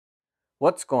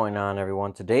What's going on,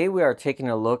 everyone? Today we are taking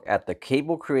a look at the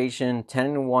CableCreation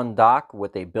 10-in-1 dock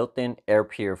with a built-in air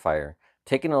purifier.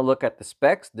 Taking a look at the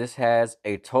specs, this has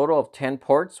a total of 10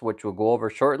 ports, which we'll go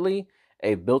over shortly,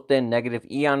 a built-in negative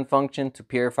ion function to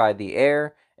purify the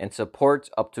air, and supports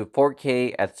up to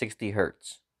 4K at 60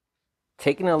 Hz.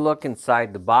 Taking a look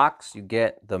inside the box, you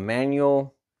get the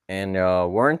manual and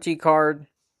warranty card,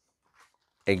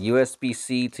 a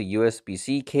USB-C to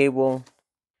USB-C cable,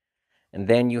 and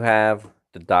then you have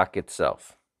the dock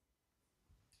itself.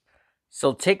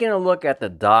 So taking a look at the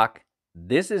dock,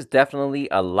 this is definitely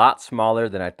a lot smaller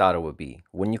than I thought it would be.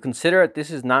 When you consider it, this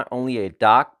is not only a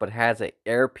dock, but has an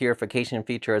air purification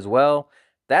feature as well.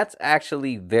 That's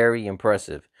actually very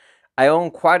impressive. I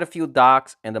own quite a few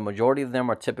docks, and the majority of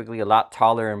them are typically a lot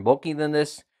taller and bulky than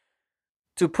this.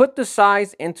 To put the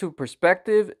size into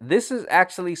perspective, this is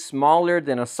actually smaller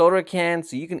than a soda can,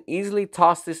 so you can easily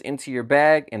toss this into your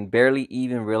bag and barely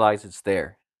even realize it's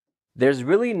there. There's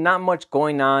really not much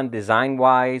going on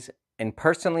design-wise, and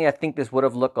personally I think this would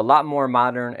have looked a lot more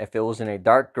modern if it was in a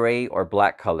dark gray or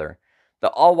black color. The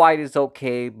all-white is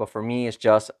okay, but for me it's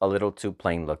just a little too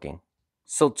plain looking.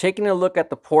 So taking a look at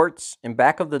the ports, in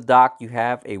back of the dock you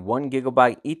have a 1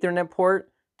 GB Ethernet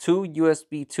port, 2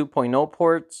 USB 2.0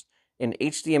 ports, an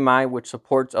HDMI which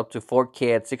supports up to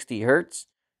 4K at 60 Hz,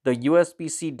 the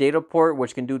USB-C data port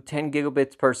which can do 10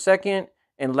 gigabits per second,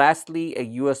 and lastly a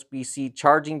USB-C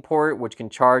charging port which can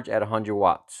charge at 100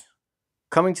 watts.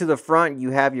 Coming to the front, you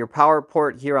have your power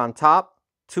port here on top,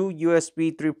 2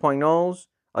 USB 3.0s,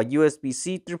 a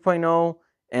USB-C 3.0,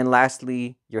 and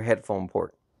lastly your headphone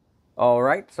port.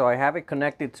 Alright, so I have it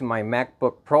connected to my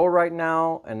MacBook Pro right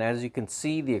now, and as you can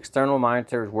see the external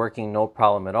monitor is working no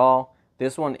problem at all.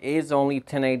 This one is only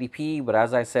 1080p, but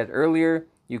as I said earlier,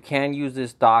 you can use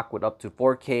this dock with up to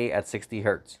 4K at 60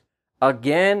 Hz.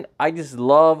 Again, I just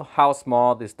love how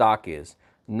small this dock is.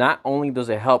 Not only does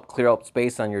it help clear up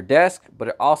space on your desk, but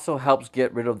it also helps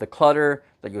get rid of the clutter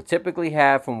that you'll typically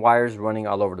have from wires running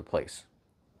all over the place.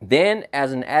 Then,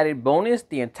 as an added bonus,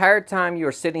 the entire time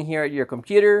you're sitting here at your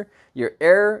computer, your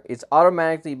air is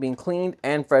automatically being cleaned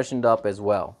and freshened up as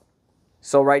well.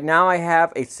 So right now I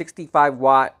have a 65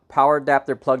 watt power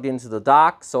adapter plugged into the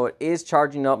dock, so it is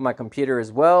charging up my computer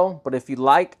as well. But if you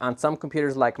like, on some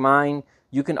computers like mine,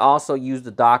 you can also use the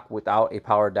dock without a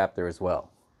power adapter as well.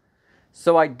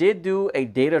 So I did do a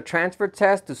data transfer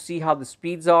test to see how the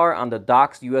speeds are on the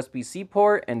dock's USB-C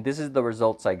port, and this is the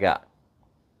results I got.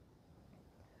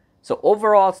 So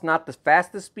overall, it's not the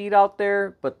fastest speed out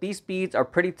there, but these speeds are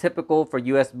pretty typical for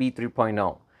USB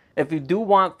 3.0. If you do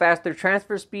want faster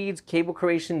transfer speeds,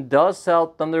 CableCreation does sell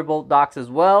Thunderbolt docks as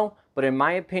well, but in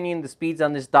my opinion, the speeds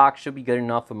on this dock should be good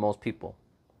enough for most people.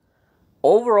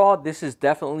 Overall, this is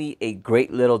definitely a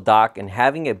great little dock, and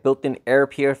having a built-in air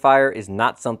purifier is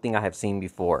not something I have seen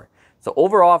before. So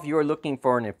overall, if you are looking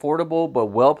for an affordable but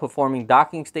well-performing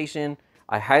docking station,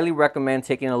 I highly recommend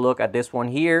taking a look at this one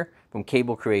here from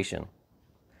CableCreation.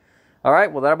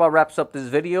 Alright, well that about wraps up this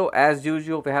video. As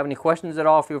usual, if you have any questions at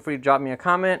all, feel free to drop me a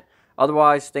comment.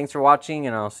 Otherwise, thanks for watching,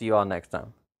 and I'll see you all next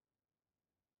time.